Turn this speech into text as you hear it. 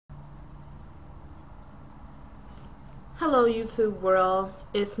Hello YouTube world,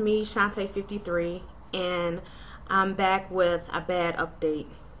 it's me Shantae53 and I'm back with a bad update.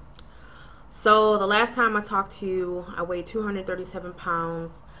 So the last time I talked to you I weighed 237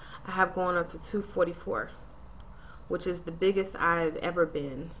 pounds. I have gone up to 244, which is the biggest I've ever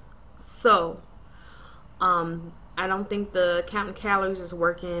been. So I don't think the counting calories is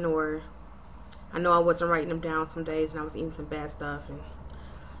working, or I know I wasn't writing them down some days and I was eating some bad stuff, and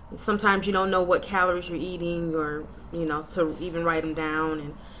sometimes you don't know what calories you're eating, or to even write them down,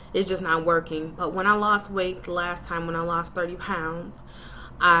 and it's just not working. But when I lost weight the last time, when I lost 30 pounds,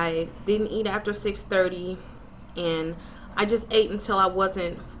 I didn't eat after 6:30, and I just ate until I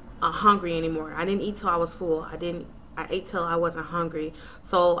wasn't hungry anymore. I didn't eat till I was full. I ate till I wasn't hungry.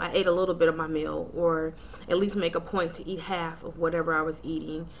 So I ate a little bit of my meal, or at least make a point to eat half of whatever I was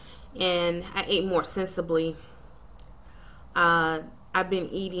eating, and I ate more sensibly. I've been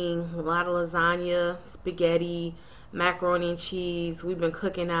eating a lot of lasagna, spaghetti, macaroni and cheese. We've been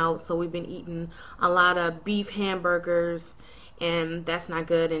cooking out, so we've been eating a lot of beef hamburgers, and that's not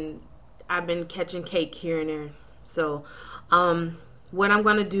good. And I've been catching cake here and there. So what I'm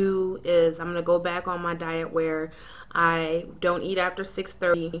going to do is I'm going to go back on my diet where I don't eat after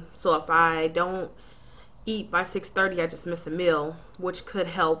 6:30. So if I don't eat by 6:30, I just miss a meal, which could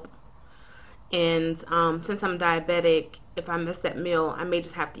help. And since I'm diabetic, if I miss that meal, I may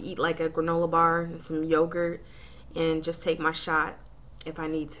just have to eat like a granola bar and some yogurt and just take my shot if I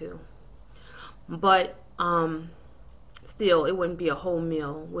need to. But still, it wouldn't be a whole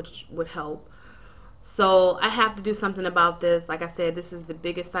meal, which would help. So I have to do something about this. Like I said, this is the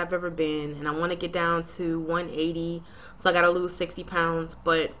biggest I've ever been, and I want to get down to 180. So I got to lose 60 pounds.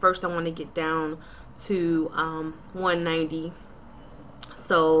 But first I want to get down to 190.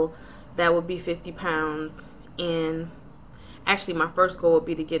 So that would be 50 pounds. And actually my first goal would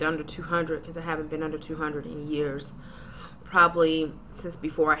be to get under 200, because I haven't been under 200 in years, probably since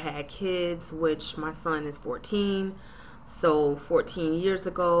before I had kids, which my son is 14. So 14 years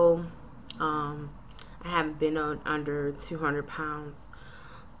ago, I haven't been under 200 pounds.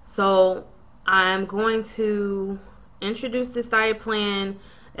 So I'm going to introduce this diet plan,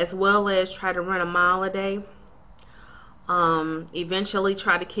 as well as try to run a mile a day. Eventually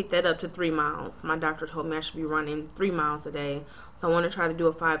try to kick that up to 3 miles. My doctor told me I should be running 3 miles a day. So I want to try to do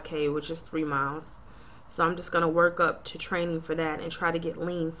a 5K, which is 3 miles. So I'm just going to work up to training for that and try to get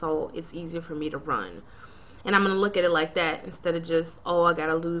lean so it's easier for me to run. And I'm going to look at it like that, instead of just, oh, I got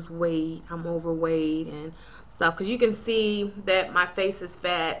to lose weight, I'm overweight and stuff. Because you can see that my face is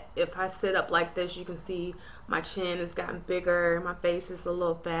fat. If I sit up like this, you can see my chin has gotten bigger, my face is a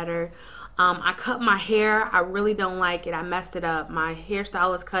little fatter. I cut my hair. I really don't like it. I messed it up. My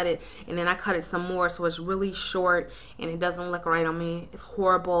hairstylist cut it, and then I cut it some more, so it's really short and it doesn't look right on me. It's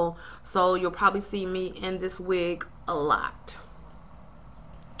horrible. So you'll probably see me in this wig a lot.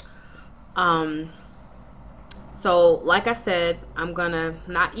 So like I said, I'm gonna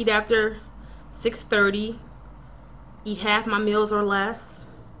not eat after 6:30, eat half my meals or less,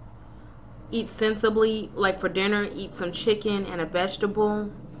 eat sensibly. Like for dinner, eat some chicken and a vegetable,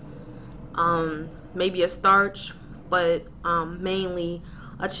 maybe a starch, but mainly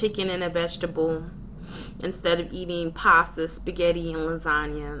a chicken and a vegetable, instead of eating pasta, spaghetti, and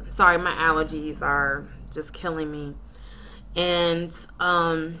lasagna. Sorry, my allergies are just killing me. And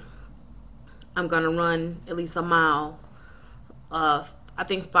I'm gonna run at least a mile. I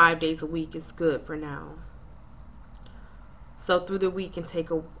think 5 days a week is good for now. So through the week, and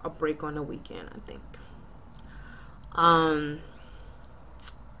take a break on the weekend, I think.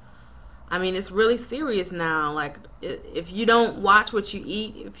 I mean, it's really serious now. Like, if you don't watch what you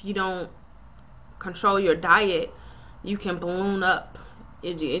eat, if you don't control your diet, you can balloon up.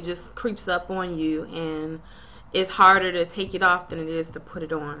 It just creeps up on you, and it's harder to take it off than it is to put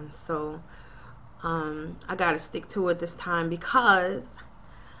it on. So I gotta stick to it this time, because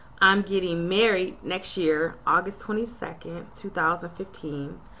I'm getting married next year, August 22nd,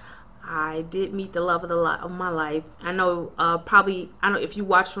 2015. I did meet the love of my life. I know, probably, I don't know if you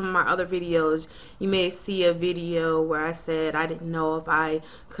watch from my other videos, you may see a video where I said I didn't know if I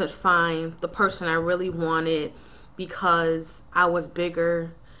could find the person I really wanted, because I was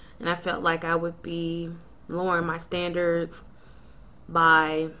bigger, and I felt like I would be lowering my standards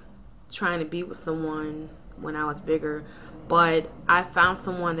by trying to be with someone when I was bigger. But I found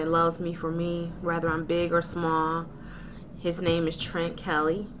someone that loves me for me, whether I'm big or small. His name is Trent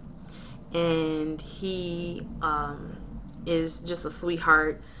Kelly, and he is just a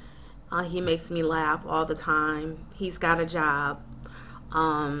sweetheart. He makes me laugh all the time. He's got a job,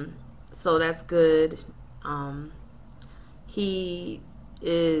 so that's good. He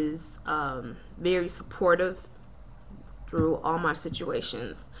is very supportive through all my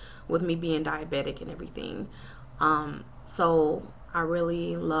situations with me being diabetic and everything. So I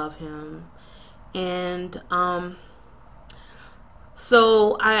really love him. And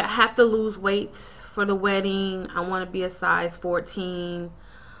so I have to lose weight for the wedding. I want to be a size 14.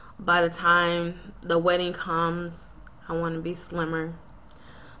 By the time the wedding comes, I want to be slimmer.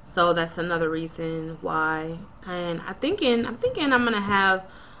 So that's another reason why. And I'm gonna have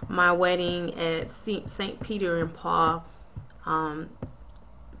my wedding at St. Peter and Paul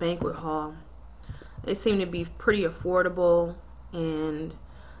banquet hall. They seem to be pretty affordable, and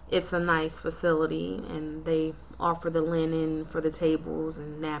it's a nice facility, and they offer the linen for the tables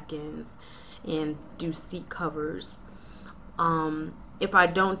and napkins and do seat covers. If I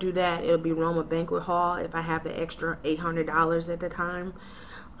don't do that, it'll be Roma Banquet Hall. If I have the extra $800 at the time,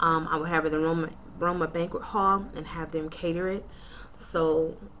 I will have it in Roma Banquet Hall and have them cater it.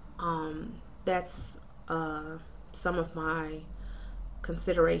 So that's some of my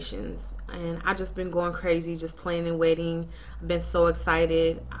considerations. And I just been going crazy, just planning wedding. I've been so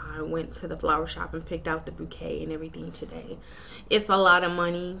excited. I went to the flower shop and picked out the bouquet and everything today. It's a lot of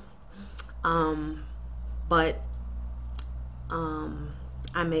money, but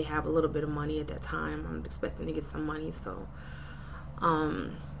I may have a little bit of money at that time. I'm expecting to get some money, so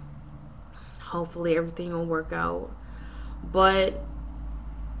hopefully everything will work out. But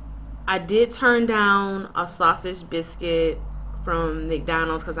I did turn down a sausage biscuit from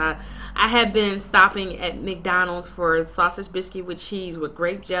McDonald's because I had been stopping at McDonald's for sausage biscuit with cheese with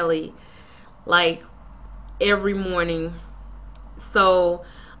grape jelly like every morning. So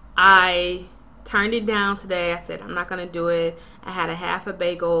I turned it down today. I said I'm not gonna do it. I had a half a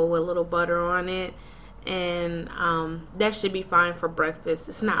bagel with a little butter on it, and that should be fine for breakfast.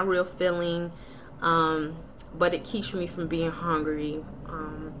 It's not real filling, but it keeps me from being hungry.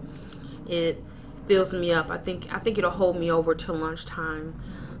 It fills me up. I think it'll hold me over till lunchtime.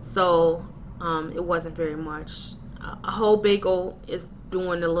 So it wasn't very much. A whole bagel is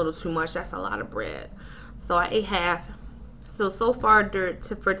doing a little too much. That's a lot of bread. So I ate half. So far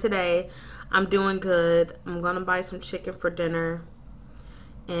for today, I'm doing good. I'm gonna buy some chicken for dinner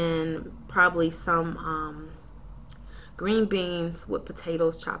and probably some green beans with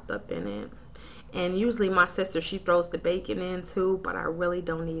potatoes chopped up in it. And usually my sister, she throws the bacon in too, but I really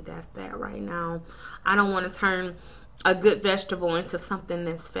don't need that fat right now. I don't want to turn a good vegetable into something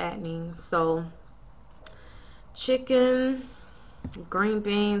that's fattening. So chicken, green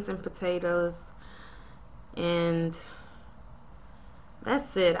beans, and potatoes, and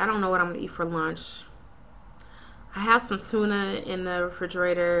that's it. I don't know what I'm gonna eat for lunch. I have some tuna in the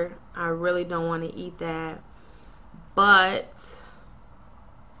refrigerator. I really don't want to eat that, but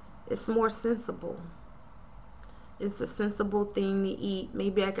it's more sensible. It's a sensible thing to eat.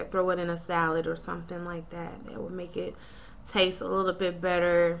 Maybe I could throw it in a salad or something like that. That would make it taste a little bit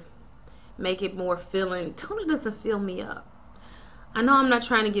better, make it more filling. Tuna doesn't fill me up. I know I'm not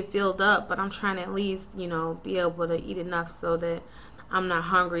trying to get filled up, but I'm trying to at least, you know, be able to eat enough so that I'm not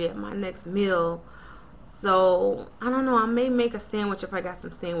hungry at my next meal. So I don't know, I may make a sandwich if I got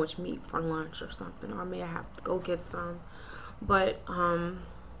some sandwich meat for lunch or something, or I may have to go get some. But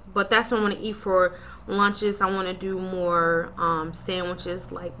that's what I want to eat for lunches. I want to do more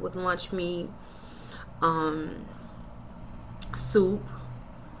sandwiches, like with lunch meat, soup,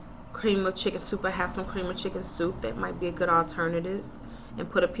 cream of chicken soup. I have some cream of chicken soup that might be a good alternative, and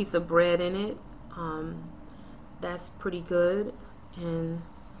put a piece of bread in it. That's pretty good. And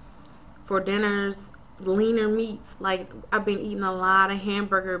for dinners, leaner meats. Like I've been eating a lot of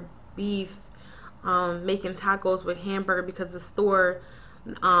hamburger beef, making tacos with hamburger because the store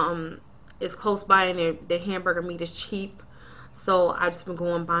is close by and the hamburger meat is cheap. So I've just been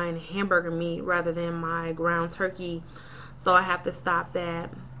going buying hamburger meat rather than my ground turkey. So I have to stop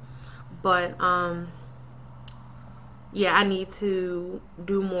that. But yeah, I need to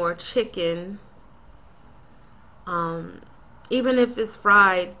do more chicken. Even if it's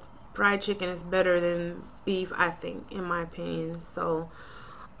fried chicken is better than beef, I think, in my opinion. So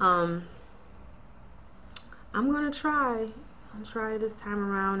I'm gonna try this time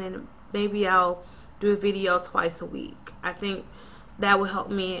around, and maybe I'll do a video twice a week. I think that will help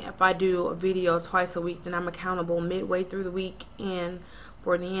me. If I do a video twice a week, then I'm accountable midway through the week and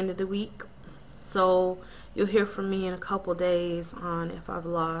for the end of the week. So you'll hear from me in a couple days on if I've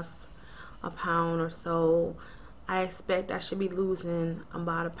lost a pound or so. I expect I should be losing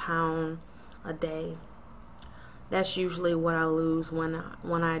about a pound a day. That's usually what I lose when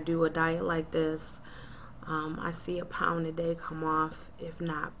I do a diet like this. I see a pound a day come off, if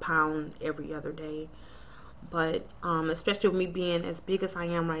not pound every other day. But especially with me being as big as I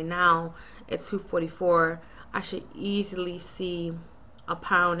am right now at 244, I should easily see a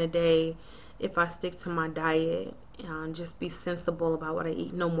pound a day if I stick to my diet and just be sensible about what I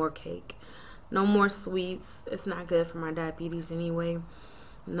eat. No more cake, no more sweets. It's not good for my diabetes anyway.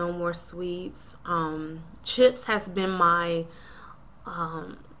 No more sweets. Chips has been my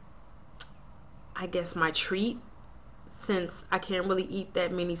I guess my treat, since I can't really eat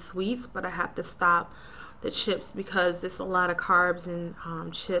that many sweets, but I have to stop the chips because there's a lot of carbs in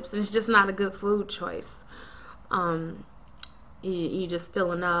chips, and it's just not a good food choice. You just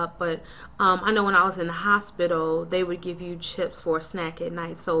filling up. But I know when I was in the hospital, they would give you chips for a snack at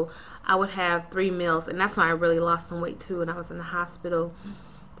night, so I would have 3 meals, and that's when I really lost some weight too when I was in the hospital.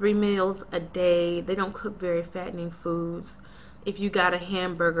 3 meals a day. They don't cook very fattening foods. If you got a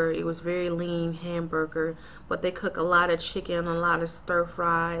hamburger, it was very lean hamburger, but they cook a lot of chicken, a lot of stir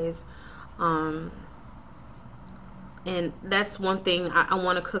fries, and that's one thing. I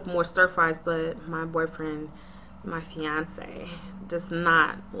want to cook more stir fries, but my boyfriend, my fiance, does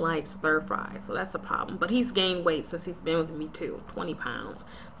not like stir fries, so that's a problem. But he's gained weight since he's been with me too, 20 pounds,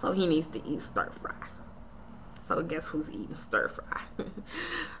 so he needs to eat stir fry. So guess who's eating stir fry?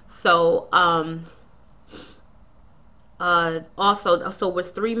 So also, so it was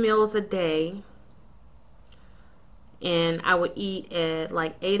 3 meals a day, and I would eat at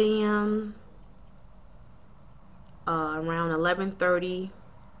like 8 a.m., around 11:30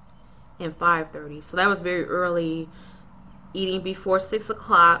 and 5:30. So that was very early, eating before 6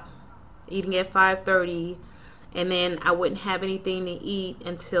 o'clock, eating at 5:30, and then I wouldn't have anything to eat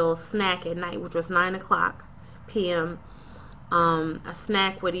until snack at night, which was 9 o'clock p.m. A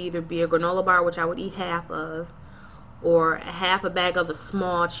snack would either be a granola bar, which I would eat half of, or half a bag of the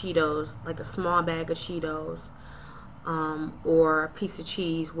small Cheetos, like a small bag of Cheetos, or a piece of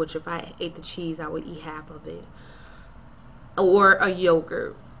cheese, which if I ate the cheese, I would eat half of it, or a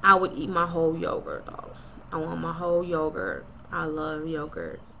yogurt. I would eat my whole yogurt though. I want my whole yogurt. I love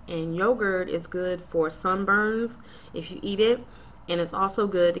yogurt, and yogurt is good for sunburns if you eat it, and it's also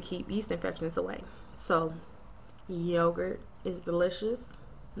good to keep yeast infections away. So yogurt is delicious,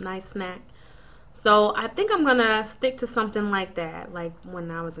 nice snack. So I think I'm gonna stick to something like that, like when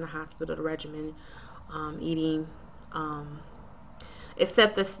I was in the hospital, the regimen, eating,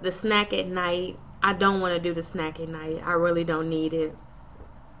 except the snack at night. I don't want to do the snack at night. I really don't need it.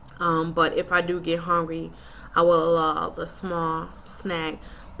 But if I do get hungry, I will allow the small snack,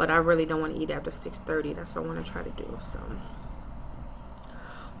 but I really don't want to eat after 6:30. That's what I want to try to do. So,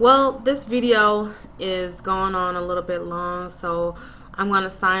 well, this video is going on a little bit long, so I'm going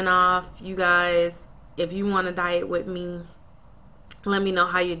to sign off. You guys, if you want to diet with me, let me know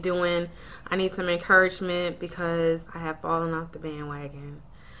how you're doing. I need some encouragement because I have fallen off the bandwagon.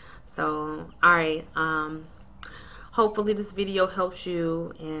 So, alright, hopefully this video helps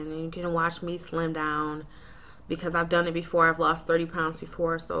you and you can watch me slim down, because I've done it before. I've lost 30 pounds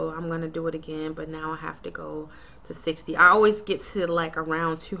before, so I'm going to do it again, but now I have to go to 60. I always get to like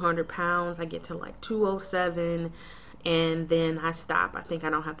around 200 pounds. I get to like 207, and then I stop. I think I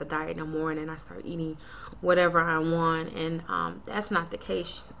don't have to diet no more, and then I start eating whatever I want, and that's not the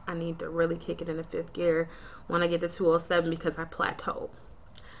case. I need to really kick it into 5th gear when I get to 207 because I plateau.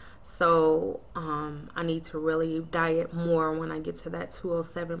 So I need to really diet more when I get to that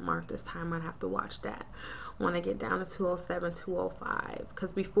 207 mark. This time I'd have to watch that when I get down to 207, 205,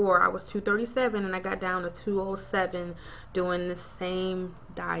 because before I was 237 and I got down to 207 doing the same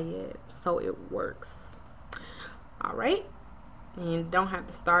diet. So it works. Alright, and you don't have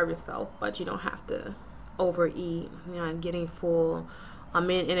to starve yourself, but you don't have to overeat, you know, getting full.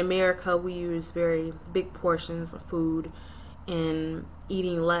 In America, we use very big portions of food, and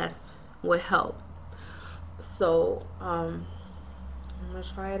eating less would help. So I'm gonna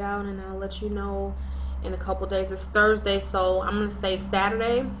try it out, and I'll let you know in a couple days. It's Thursday, so I'm gonna say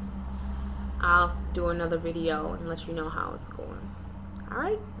Saturday I'll do another video and let you know how it's going.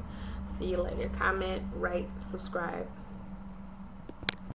 Alright, see you later. Comment, rate, subscribe.